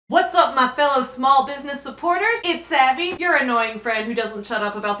What's up, my fellow small business supporters? It's Savvy, your annoying friend who doesn't shut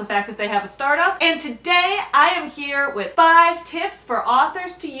up about the fact that they have a startup. And today I am here with 5 tips for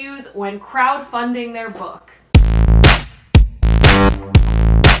authors to use when crowdfunding their book.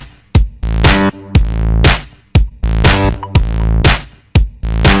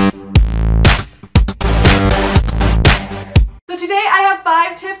 Today I have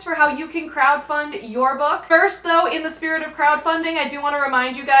 5 tips for how you can crowdfund your book. First though, in the spirit of crowdfunding, I do want to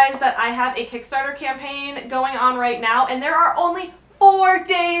remind you guys that I have a Kickstarter campaign going on right now, and there are only 4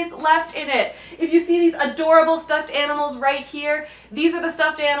 days left in it. If you see these adorable stuffed animals right here, these are the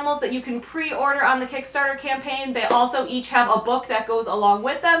stuffed animals that you can pre-order on the Kickstarter campaign. They also each have a book that goes along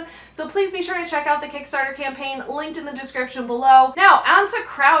with them. So please be sure to check out the Kickstarter campaign, linked in the description below. Now, on to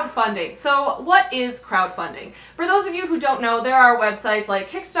crowdfunding. So what is crowdfunding? For those of you who don't know, there are websites like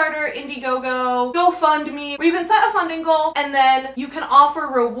Kickstarter, IndieGogo, GoFundMe, where you can set a funding goal and then you can offer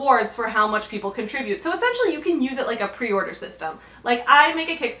rewards for how much people contribute. So essentially you can use it like a pre-order system. Like, I make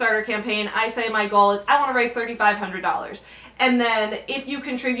a Kickstarter campaign, I say my goal is I want to raise $3,500. And then if you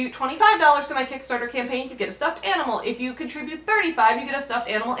contribute $25 to my Kickstarter campaign, you get a stuffed animal. If you contribute $35, you get a stuffed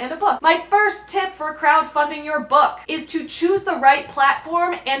animal and a book. My first tip for crowdfunding your book is to choose the right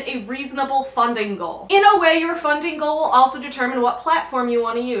platform and a reasonable funding goal. In a way, your funding goal will also determine what platform you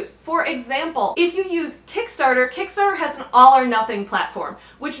want to use. For example, if you use Kickstarter, Kickstarter has an all or nothing platform,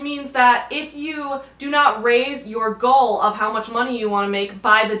 which means that if you do not raise your goal of how much money you want to make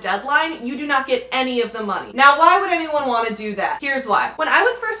by the deadline, you do not get any of the money. Now, why would anyone want to do that? Here's why. When I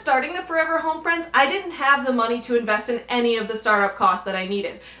was first starting the Forever Home Friends, I didn't have the money to invest in any of the startup costs that I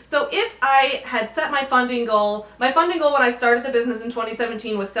needed. So if I had set my funding goal when I started the business in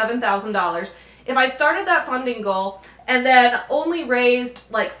 2017 was $7,000. If I started that funding goal and then only raised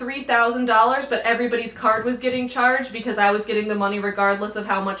like $3,000, but everybody's card was getting charged because I was getting the money regardless of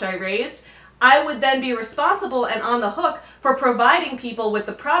how much I raised, I would then be responsible and on the hook for providing people with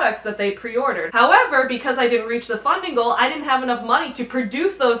the products that they pre-ordered. However, because I didn't reach the funding goal, I didn't have enough money to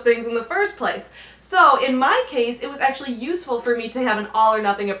produce those things in the first place. So in my case, it was actually useful for me to have an all or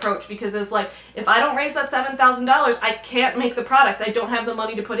nothing approach, because it's like, if I don't raise that $7,000, I can't make the products. I don't have the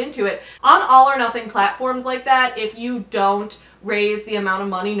money to put into it. On all or nothing platforms like that, if you don't raise the amount of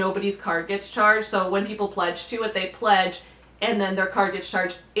money, nobody's card gets charged. So when people pledge to it, they pledge, and then their card gets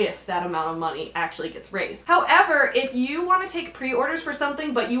charged if that amount of money actually gets raised. However, if you want to take pre-orders for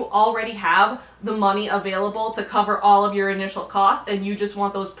something but you already have the money available to cover all of your initial costs and you just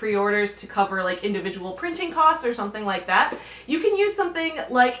want those pre-orders to cover like individual printing costs or something like that, you can use something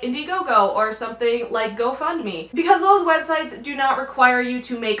like IndieGogo or something like GoFundMe, because those websites do not require you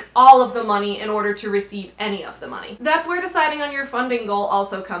to make all of the money in order to receive any of the money. That's where deciding on your funding goal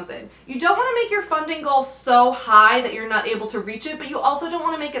also comes in. You don't want to make your funding goal so high that you're not able to reach it, but you also don't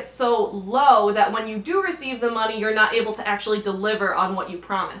want to make it so low that when you do receive the money, you're not able to actually deliver on what you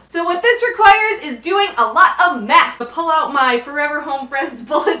promised. So what this requires is doing a lot of math. To pull out my Forever Home Friends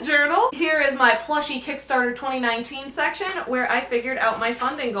bullet journal, here is my plushy Kickstarter 2019 section where I figured out my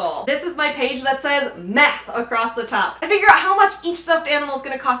funding goal. This is my page that says math across the top. I figure out how much each stuffed animal is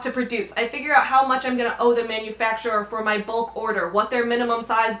going to cost to produce. I figure out how much I'm going to owe the manufacturer for my bulk order, what their minimum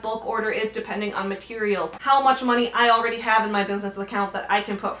size bulk order is depending on materials, how much money I already have in my business account that I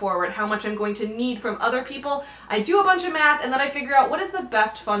can put forward, how much I'm going to need from other people. I do a bunch of math and then I figure out what is the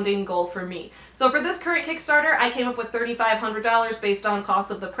best funding goal for me. So for this current Kickstarter, I came up with $3,500 based on costs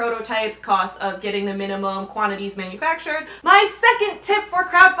of the prototypes, costs of getting the minimum quantities manufactured. My second tip for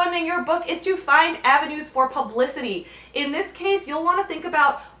crowdfunding your book is to find avenues for publicity. In this case, you'll want to think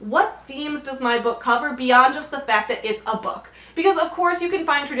about what themes does my book cover beyond just the fact that it's a book. Because of course you can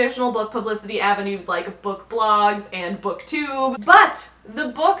find traditional book publicity avenues like book blogs and BookTube, but the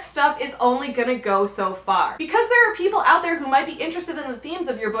book stuff is only gonna go so far. Because there are people out there who might be interested in the themes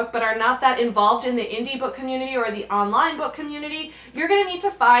of your book but are not that involved in the indie book community or the online book community, you're gonna need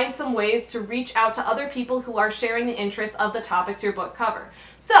to find some ways to reach out to other people who are sharing the interests of the topics your book cover.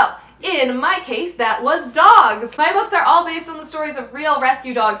 So, in my case, that was dogs. My books are all based on the stories of real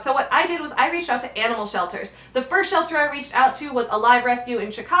rescue dogs, so what I did was I reached out to animal shelters. The first shelter I reached out to was Alive Rescue in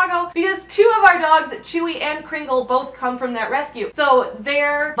Chicago, because 2 of our dogs, Chewie and Kringle, both come from that rescue. So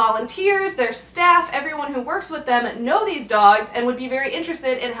their volunteers, their staff, everyone who works with them know these dogs and would be very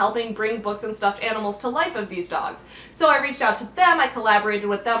interested in helping bring books and stuffed animals to life of these dogs. So I reached out to them, I collaborated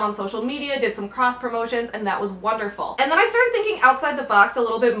with them on social media, did some cross promotions, and that was wonderful. And then I started thinking outside the box a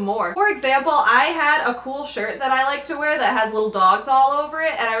little bit more. For example, I had a cool shirt that I like to wear that has little dogs all over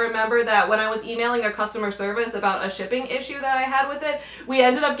it, and I remember that when I was emailing their customer service about a shipping issue that I had with it, we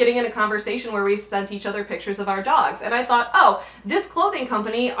ended up getting in a conversation where we sent each other pictures of our dogs, and I thought, oh, this close clothing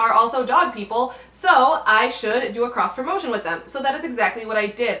company are also dog people, so I should do a cross promotion with them. So that is exactly what I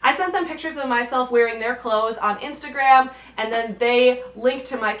did. I sent them pictures of myself wearing their clothes on Instagram, and then they linked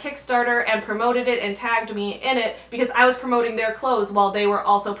to my Kickstarter and promoted it and tagged me in it because I was promoting their clothes while they were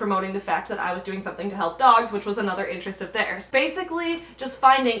also promoting the fact that I was doing something to help dogs, which was another interest of theirs. Basically, just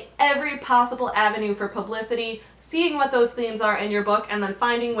finding every possible avenue for publicity, seeing what those themes are in your book, and then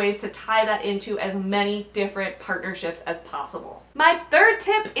finding ways to tie that into as many different partnerships as possible. My third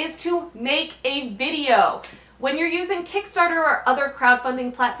tip is to make a video. When you're using Kickstarter or other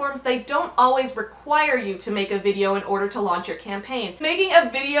crowdfunding platforms, they don't always require you to make a video in order to launch your campaign. Making a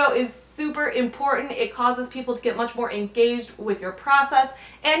video is super important. It causes people to get much more engaged with your process,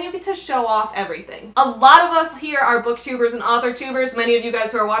 and you get to show off everything. A lot of us here are booktubers and authortubers. Many of you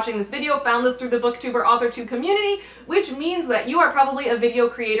guys who are watching this video found this through the booktuber authortube community, which means that you are probably a video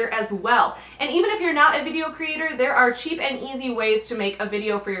creator as well. And even if you're not a video creator, there are cheap and easy ways to make a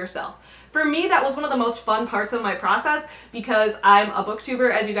video for yourself. For me, that was one of the most fun parts of my process because I'm a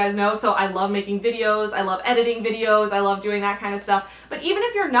booktuber, as you guys know, so I love making videos, I love editing videos, I love doing that kind of stuff. But even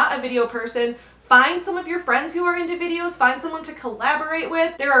if you're not a video person, find some of your friends who are into videos, find someone to collaborate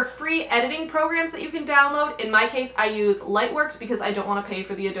with. There are free editing programs that you can download. In my case, I use Lightworks because I don't want to pay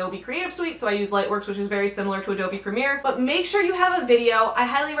for the Adobe Creative Suite, so I use Lightworks, which is very similar to Adobe Premiere. But make sure you have a video. I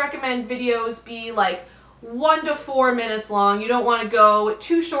highly recommend videos be like 1 to 4 minutes long. You don't want to go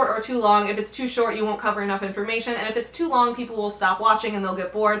too short or too long. If it's too short, you won't cover enough information, and if it's too long, people will stop watching and they'll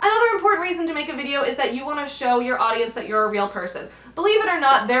get bored. Another important reason to make a video is that you want to show your audience that you're a real person. Believe it or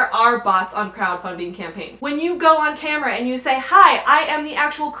not, there are bots on crowdfunding campaigns. When you go on camera and you say, "Hi, I am the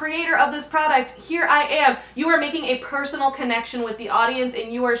actual creator of this product, here I am," you are making a personal connection with the audience,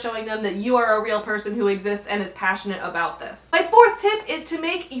 and you are showing them that you are a real person who exists and is passionate about this. My fourth tip is to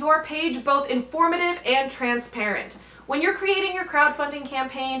make your page both informative and transparent. When you're creating your crowdfunding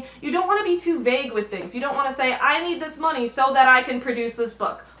campaign, you don't want to be too vague with things. You don't want to say, "I need this money so that I can produce this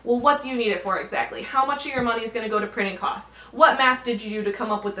book." Well, what do you need it for exactly? How much of your money is going to go to printing costs? What math did you do to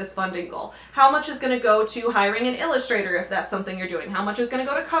come up with this funding goal? How much is going to go to hiring an illustrator if that's something you're doing? How much is going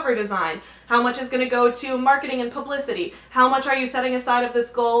to go to cover design? How much is going to go to marketing and publicity? How much are you setting aside of this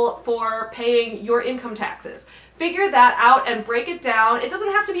goal for paying your income taxes? Figure that out and break it down. It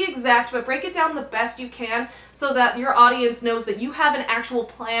doesn't have to be exact, but break it down the best you can so that your audience knows that you have an actual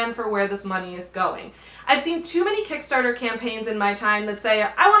plan for where this money is going. I've seen too many Kickstarter campaigns in my time that say,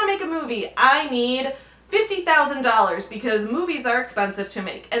 "I want to make a movie. I need $50,000 because movies are expensive to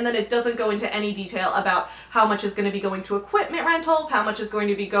make," and then it doesn't go into any detail about how much is going to be going to equipment rentals, how much is going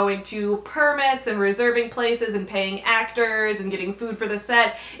to be going to permits and reserving places and paying actors and getting food for the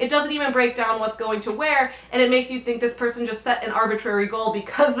set. It doesn't even break down what's going to where, and it makes you think this person just set an arbitrary goal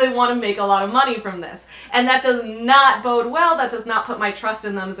because they want to make a lot of money from this. And that does not bode well. That does not put my trust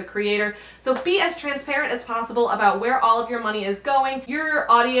in them as a creator. So be as transparent as possible about where all of your money is going. Your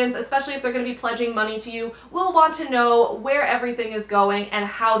audience, especially if they're going to be pledging money to you, will want to know where everything is going and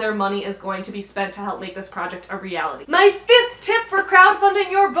how their money is going to be spent to help make this project a reality. My fifth tip for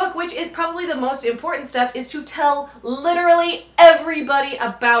crowdfunding your book, which is probably the most important step, is to tell literally everybody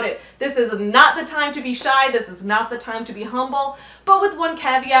about it. This is not the time to be shy. This is not the time to be humble, but with one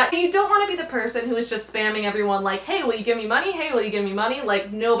caveat. You don't want to be the person who is just spamming everyone like, "Hey, will you give me money? Hey, will you give me money?"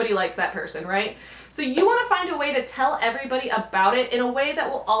 Like, nobody likes that person, right? So you want to find a way to tell everybody about it in a way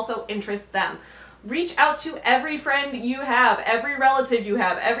that will also interest them. Reach out to every friend you have, every relative you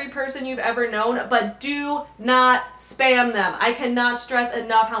have, every person you've ever known, but do not spam them. I cannot stress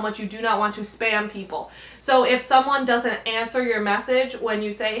enough how much you do not want to spam people. So if someone doesn't answer your message when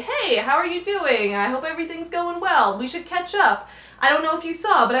you say, "Hey, how are you doing? I hope everything's going well. We should catch up. I don't know if you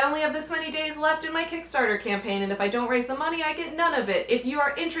saw, but I only have this many days left in my Kickstarter campaign, and if I don't raise the money, I get none of it. If you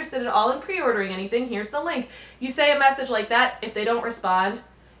are interested at all in pre-ordering anything, here's the link." You say a message like that. If they don't respond,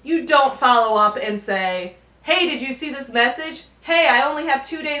 you don't follow up and say, "Hey, did you see this message? Hey, I only have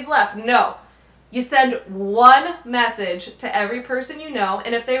 2 days left." No. You send one message to every person you know,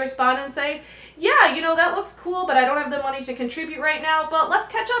 and if they respond and say, "Yeah, you know, that looks cool, but I don't have the money to contribute right now, but let's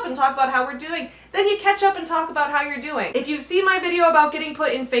catch up and talk about how we're doing," then you catch up and talk about how you're doing. If you've seen my video about getting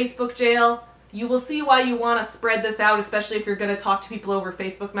put in Facebook jail, you will see why you want to spread this out, especially if you're going to talk to people over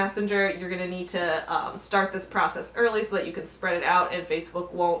Facebook Messenger. You're going to need to start this process early so that you can spread it out and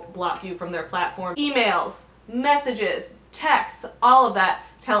Facebook won't block you from their platform. Emails, messages, texts, all of that.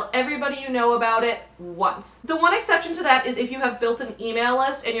 Tell everybody you know about it once. The one exception to that is if you have built an email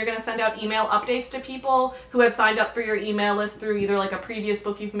list and you're going to send out email updates to people who have signed up for your email list through either like a previous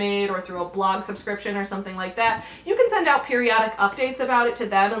book you've made or through a blog subscription or something like that. You can send out periodic updates about it to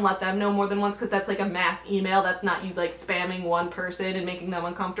them and let them know more than once, because that's like a mass email. That's not you like spamming one person and making them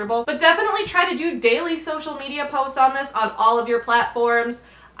uncomfortable. But definitely try to do daily social media posts on this on all of your platforms.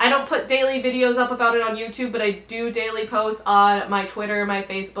 I don't put daily videos up about it on YouTube, but I do daily posts on my Twitter, my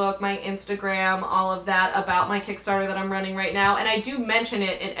Facebook, my Instagram, all of that about my Kickstarter that I'm running right now, and I do mention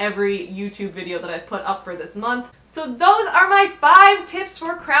it in every YouTube video that I've put up for this month. So those are my 5 tips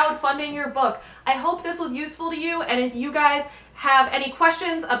for crowdfunding your book. I hope this was useful to you, and if you guys have any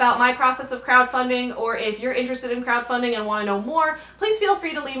questions about my process of crowdfunding, or if you're interested in crowdfunding and want to know more, please feel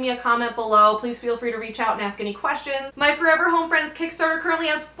free to leave me a comment below. Please feel free to reach out and ask any questions. My Forever Home Friends Kickstarter currently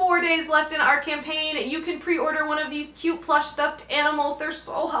has 4 days left in our campaign. You can pre-order one of these cute plush stuffed animals. They're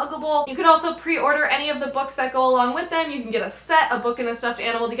so huggable. You can also pre-order any of the books that go along with them. You can get a set, a book and a stuffed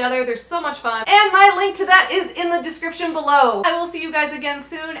animal together. They're so much fun. And my link to that is in the description below. I will see you guys again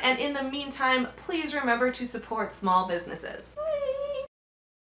soon, and in the meantime, please remember to support small businesses.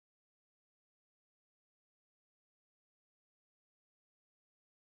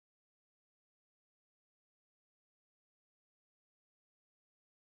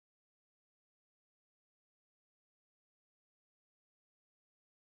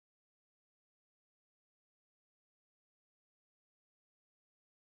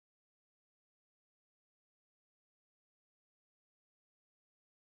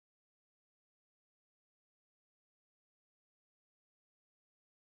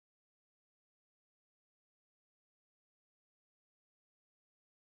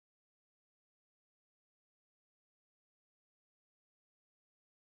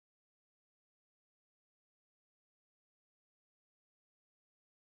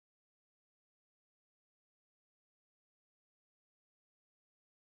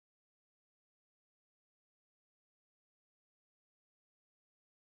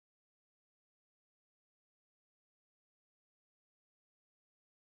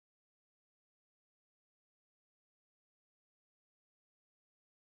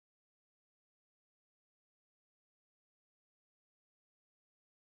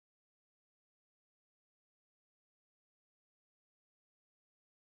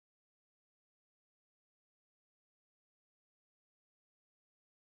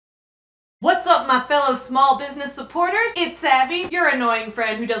 What's up, my fellow small business supporters? It's Savvy, your annoying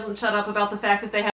friend who doesn't shut up about the fact that they have